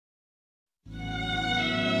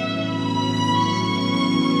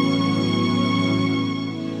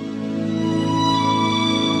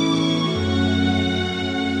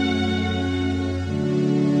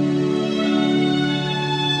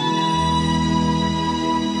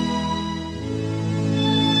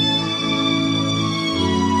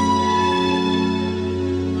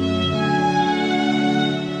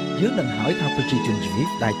ហើយថាប្រជាជនជីវិត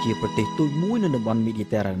ដែលជាប្រទេសទូចមួយនៅតំបន់មីឌី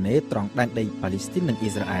តេរ៉ាណេត្រង់ដែនដីប៉ាឡេស្ទីននិងអ៊ី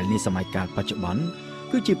ស្រាអែលនាសម័យកាលបច្ចុប្បន្ន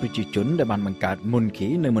គឺជាប្រជាជនដែលបានបង្កើតមុនគេ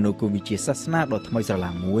នៅមនោគមវិជ្ជាសាសនាដ៏ថ្មីស្រ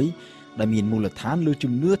ឡាងមួយដែលមានមូលដ្ឋានលើ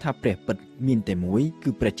ជំនឿថាព្រះពិតមានតែមួយគឺ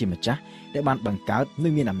ព្រះជាម្ចាស់ដែលបានបង្កើតនិ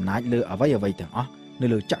ងមានអំណាចលើអ្វីៗទាំងអស់នៅ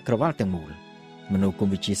លើចក្រវាឡទាំងមូលមនោគម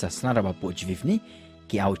វិជ្ជាសាសនារបស់ពួកជីវិតនេះ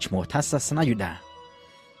គេឲ្យឈ្មោះថាសាសនាយូដា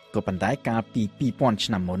ក៏ប៉ុន្តែកាលពី2000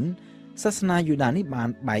ឆ្នាំមុនសាសនាយូដានេះបាន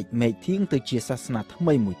បែកមែកធៀងទៅជាសាសនាថ្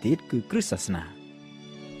មីមួយទៀតគឺគ្រិស្តសាសនា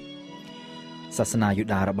សាសនាយូ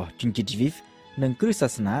ដារបស់ជនជាតិជីវិតនិងគ្រិស្តសា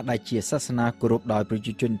សនាដែលជាសាសនាគោរពដោយប្រ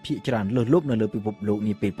ជាជនភាគច្រើនលើសលប់នៅលើពិភពលោក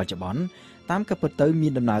នាពេលបច្ចុប្បន្នតាមការពិតទៅមា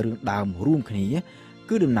នដំណើររឿងដើមរួមគ្នា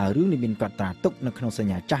គឺដំណើររឿងនេះមានកត់ត្រាទុកនៅក្នុងសញ្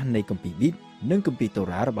ញាចាស់នៃគម្ពីរប៊ីបនិងគម្ពីរតូ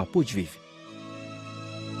រ៉ារបស់ពួកជីវិត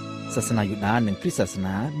សាសនាយូដានិងគ្រិស្តសាស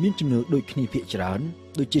នាមានជំនឿដូចគ្នាភាគច្រើន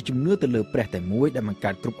ដូចជាជំនឿទៅលើព្រះតែមួយដែលបង្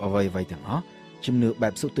កើតគ្រប់អ្វីៗទាំងអស់ជំនឿបែ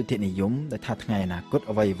បសុទិដ្ឋិនិយមដែលថាថ្ងៃអនាគត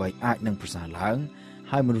អ្វីៗអាចនឹងប្រសើរឡើង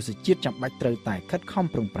ហើយមនុស្សជាតិចាំបាច់ត្រូវតែខិតខំ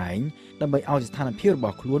ប្រឹងប្រែងដើម្បីឲ្យស្ថានភាពរប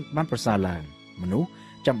ស់ខ្លួនបានប្រសើរឡើងមនុស្ស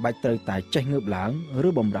ចាំបាច់ត្រូវតែចេះងើបឡើងឬ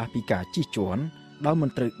បំរាស់ពីការជិះជាន់ដោយមិន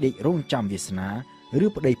ត្រូវដេករងចាំវាសនាឬ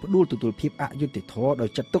ប្តីផ្ដួលទទួលភាពអយុត្តិធម៌ដោយ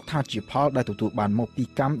ចាត់ទុកថាជាផលដែលទទួលបានមកពី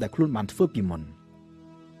កម្មដែលខ្លួនបានធ្វើពីមុន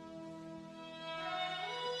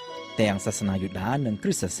ទាំងសាសនាយូដានិងគ្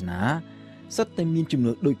រិស្តសាសនាសុទ្ធតែមានជំ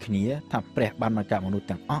នឿដូចគ្នាថាព្រះបានបង្កើតមនុស្ស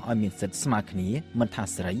ទាំងអស់ឲ្យមានសិទ្ធិស្មើគ្នាមិនថា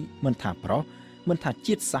ស្រីមិនថាប្រុសមិនថា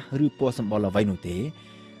ជាតិសាសន៍ឬពណ៌សម្បុរអ្វីនោះទេ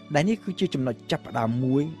ដែលនេះគឺជាចំណុចចាប់ផ្ដើម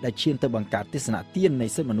មួយដែលឈានទៅបង្កើតទស្សនៈទាននៃ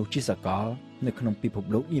សិទ្ធិមនុស្សជាសកលនៅក្នុងពិភព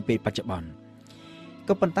លោកនាពេលបច្ចុប្បន្ន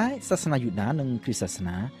ក៏ប៉ុន្តែសាសនាយូដានិងគ្រិស្តសាស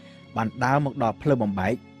នាបានដើរមកដល់ផ្លូវបំបែ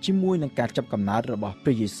កជាមួយនឹងការចាប់កំណើតរបស់ព្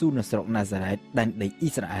រះយេស៊ូវនៅស្រុកណាហ្សារ៉េតដែនដីអ៊ី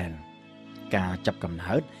ស្រាអែលការចាប់កំ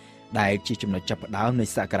ណើតដែលជាចំណុចចាប់ផ្ដើមនៃ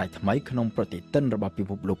សករាជថ្មីក្នុងប្រតិទិនរបស់ពិ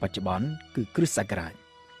ភពលោកបច្ចុប្បន្នគឺគ្រិស្តសករាជ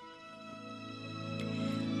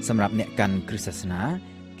សម្រាប់អ្នកកាន់គ្រិស្តសាសនា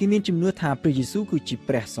គេមានជំនឿថាព្រះយេស៊ូវគឺជា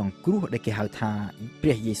ព្រះសង្គ្រោះដែលគេហៅថាព្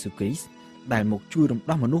រះយេស៊ូវគ្រីស្ទដែលមកជួយរំ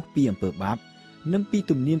ដោះមនុស្សពីអំពើបាបនិងពី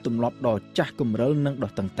ទំនៀមទម្លាប់ដ៏ចាស់គំរិលនិង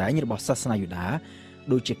ដ៏តឹងតែងរបស់សាសនាយូដា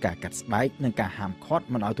ដូចជាការកាត់ស្បែកនិងការហាមឃាត់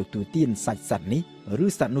មិនឲ្យទទួលទានសាច់សត្វនេះឬ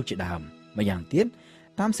សត្វនោះជាដើមម្យ៉ាងទៀត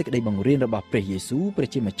តាមសេចក្តីបង្រៀនរបស់ព្រះយេស៊ូវព្រះ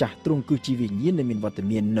ជាម្ចាស់ទ្រង់គឺជាវិញ្ញាណដែលមានវត្ត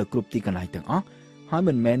មាននៅគ្រប់ទីកន្លែងទាំងអស់ហើយ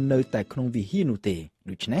មិនមែននៅតែក្នុងវិហារនោះទេ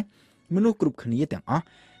ដូច្នេះមនុស្សគ្រប់គ្នាទាំងអស់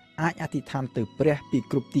អាចអធិដ្ឋានទៅព្រះពី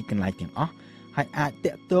គ្រប់ទីកន្លែងទាំងអស់ហើយអាច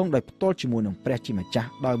តាក់ទងដោយផ្ទាល់ជាមួយនឹងព្រះជាម្ចាស់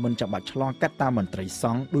ដោយមិនចាំបាច់ឆ្លងកាត់តាមមន្ត្រីស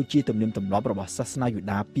ង្ឃដូចជាទំនៀមទម្លាប់របស់សាសនាយូ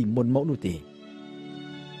ដាពីមុនមកនោះទេ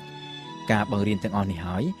ការបង្រៀនទាំងអស់នេះ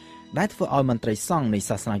ហើយដែលធ្វើឲ្យមន្ត្រីសង្ឃនៃ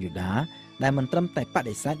សាសនាយូដាដែលមិនត្រឹមតែប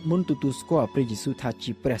ដិសេធមុនទទួលស្គាល់ព្រះយេស៊ូវថា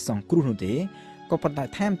ជាព្រះសង្គ្រោះនោះទេក៏ប៉ុន្តែ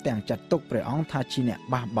ថែមទាំងចាត់ទុកព្រះអង្គថាជាអ្នក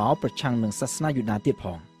បះបោរប្រឆាំងនឹងសាសនាយូដាទៀតផ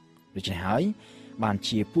ងដូច្នេះហើយបាន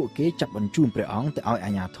ជាពួកគេចាប់បញ្ជូនព្រះអង្គទៅឲ្យអា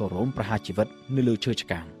ជ្ញាធររ៉ូមប្រហារជីវិតនៅលើឈើឆ្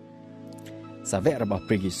កាងសាវករបស់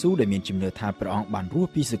ព្រះយេស៊ូវដែលមានជំនឿថាព្រះអង្គបានរស់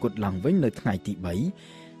ពីសគត់ឡើងវិញនៅថ្ងៃទី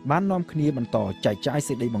3បាននាំគ្នាបន្តចែកចាយ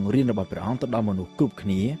សេចក្តីបង្រៀនរបស់ព្រះអង្គទៅដល់មនុស្សគ្រប់គ្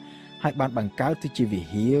នាហើយបានបង្កើតទៅជាវិ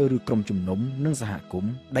ហារឬក្រុមជំនុំនិងសហគម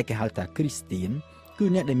ន៍ដែលគេហៅថាគ្រីស្ទៀនគឺ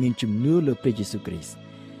អ្នកដែលមានជំនឿលើព្រះយេស៊ូវគ្រីស្ទ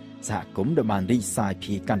សហគមន៍ដែលបានរីកសាយ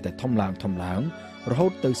ភាយកាន់តែធំឡើងរហូ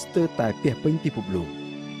តទៅស្ទើរតែពាសពេញពិភពលោក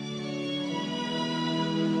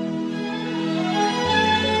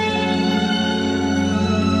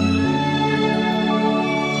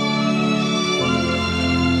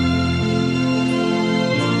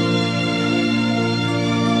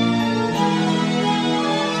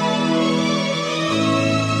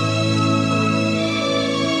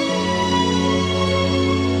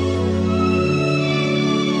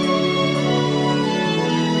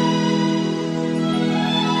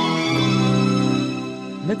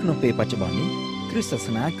ក្នុងពេលបច្ចុប្បន្ននេះគ្រិស្តសាស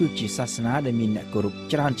នាគឺជាសាសនាដែលមានអ្នកគោរព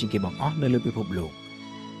ច្រើនជាងគេបង្អស់នៅលើពិភពលោក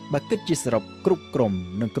បើគិតជាសរុបគ្រប់ក្រុម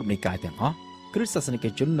និងគ្រប់និកាយទាំងអស់គ្រិស្តសាសនិក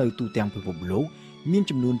ជននៅទូទាំងពិភពលោកមាន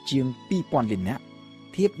ចំនួនជាង 2000 លាននាក់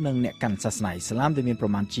ធៀបនឹងអ្នកកាន់សាសនាអ៊ីស្លាមដែលមានប្រ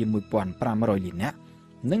មាណជា 1500 លាននាក់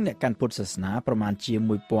និងអ្នកកាន់ពុទ្ធសាសនាប្រមាណជា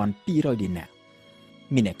 1200 លាននាក់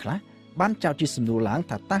មានអ្នកខ្លះបានចោទជាសំណួរឡើង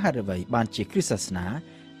ថាតើហេតុអ្វីបានជាគ្រិស្តសាសនា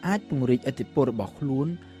អាចពង្រីកឥទ្ធិពលរបស់ខ្លួន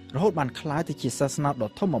រហូតបានក្លាយទៅជាសាសនាដ៏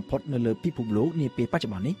ធំបំផុតនៅលើពិភពលោកនាពេលបច្ចុ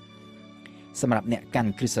ប្បន្ននេះសម្រាប់អ្នកកា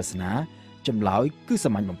ន់គ្រិស្តសាសនាចម្លើយគឺសា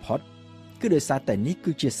មញ្ញបំផុតគឺដោយសារតែនេះ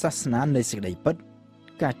គឺជាសាសនានៃសេចក្តីពិត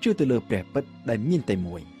ការជឿទៅលើព្រះពិតដែលមានតែ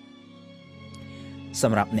មួយស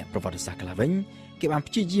ម្រាប់អ្នកប្រវត្តិសាស្ត្រខ្លះវិញគេបាន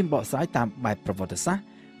ព្យាយាមបកស្រាយតាមបែបប្រវត្តិសាស្ត្រ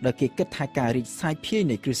ដែលគេគិតថាការរីកសាយភាយ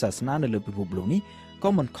នៃគ្រិស្តសាសនានៅលើពិភពលោកនេះក៏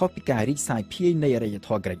មិនខុសពីការរីកសាយភាយនៃអរិយធ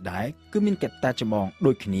ម៌ក្រិចដែរគឺមានកត្តាចម្បង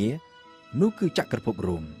ដូចគ្នានោះគឺចក្រភព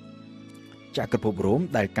រ៉ូម ចក្រភពរ៉ូម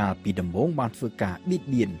ដែលកាលពីដំបូងបានធ្វើការបៀត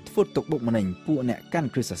បៀនធ្វើទុកបុកម្នេញពួកអ្នកកាន់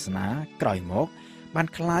គ្រិស្តសាសនាក្រោយមកបាន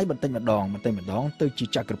คล้ายបន្តិចម្ដងទៅជា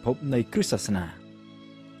ចក្រភពនៃគ្រិស្តសាសនា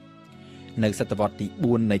នៅសតវត្សទី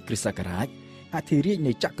4នៃគ្រិស្តសករាជអធិរាជ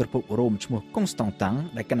នៃចក្រភពរ៉ូមឈ្មោះកុងស្តង់តាំង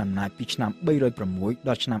ដែលកាន់អំណាចពីឆ្នាំ306ដ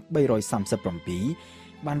ល់ឆ្នាំ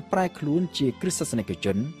337បានប្រែខ្លួនជាគ្រិស្តសាសនិកជ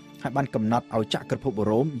នហើយបានកំណត់ឲ្យចក្រភព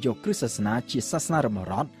រ៉ូមយកគ្រិស្តសាសនាជាសាសនារបស់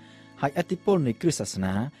រដ្ឋហើយឥទ្ធិពលនៃគ្រិស្តសាស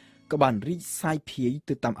នាក៏បានរីកសាយភាយ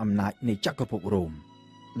ទៅតាមអំណាចនៃចក្រភពរ៉ូម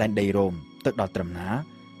ដែនដីរ៉ូមទៅដល់ត្រឹមណា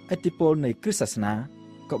ឥទ្ធិពលនៃគ្រិស្តសាសនា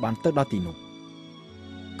ក៏បានទៅដល់ទីនោះ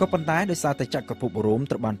ក៏ប៉ុន្តែដោយសារតែចក្រភពរ៉ូម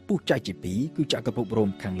ត្រូវបានពុះចែកជាពីរគឺចក្រភពរ៉ូម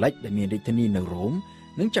ខាងលិចដែលមានរាជធានីនៅរ៉ូម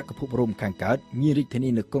និងចក្រភពរ៉ូមខាងកើតមានរាជធានី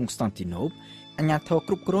នៅកុងស្តង់ទីណូបអាជ្ញាធរ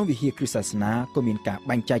គ្រប់គ្រងវិហារគ្រិស្តសាសនាក៏មានការ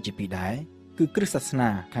បែងចែកជាពីរដែរគឺគ្រិស្តសាសនា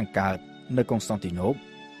ខាងកើតនៅកុងស្តង់ទីណូប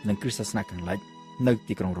និងគ្រិស្តសាសនាខាងលិចនៅ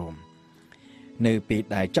ទីក្រុងរ៉ូមនៅពេល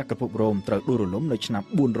ដែលចក្រភពរ៉ូមត្រូវដួលរលំនៅឆ្នាំ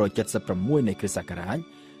476នៃគ្រិស្តសករាជ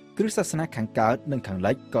គ្រិស្តសាសនាខាងកើតនិងខាង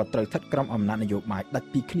លិចក៏ត្រូវស្ថិតក្រោមអំណាចនយោបាយដាច់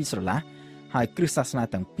ពីគ្នាស្រឡះហើយគ្រិស្តសាសនា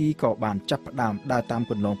ទាំងពីរក៏បានចាប់ផ្ដើមដើរតាម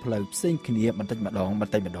គន្លងផ្លូវផ្សេងគ្នាបន្តិចម្ដ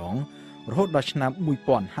ងរហូតដល់ឆ្នាំ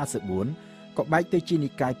1054ក៏បែកទៅជានិ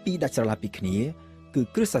កាយពីរដាច់ស្រឡះពីគ្នាគឺ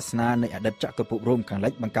គ្រិស្តសាសនានៃអតីតចក្រភពរ៉ូមខាងលិ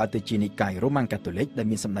ចបង្កើតទៅជានិកាយរ៉ូម៉ាំងកាតូលិកដែល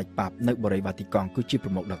មានសម្ដេចប៉ាបនៅបូរីវ៉ាទីកង់គឺជាប្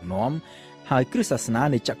រមុខដឹកនាំហើយគ្រិស្តសាសនា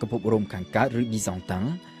នៃចក្រភពរ៉ូមខាងកើតឬប៊ីសង់តាំង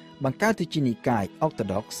បង្កើតទៅជានិកាយអុកតូ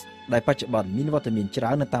ដុកសដែលបច្ចុប្បន្នមានវត្តមានច្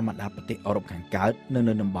រើននៅតាមបណ្ដាប្រទេសអឺរ៉ុបខាងកើតនិង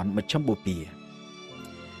នៅតំបន់មជ្ឈិមបូព៌ា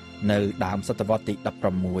នៅដើមសតវត្សទី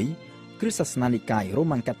16គ្រិស្តសាសនានិកាយរ៉ូ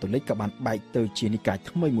ម៉ាំងកាតូលិកក៏បានបែកទៅជានិកាយ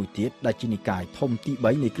ថ្មីមួយទៀតដែលជានិកាយធំទី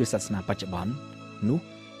3នៃគ្រិស្តសាសនាបច្ចុប្បន្ននោះ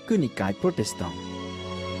គឺនិកាយប្រូតេស្តង់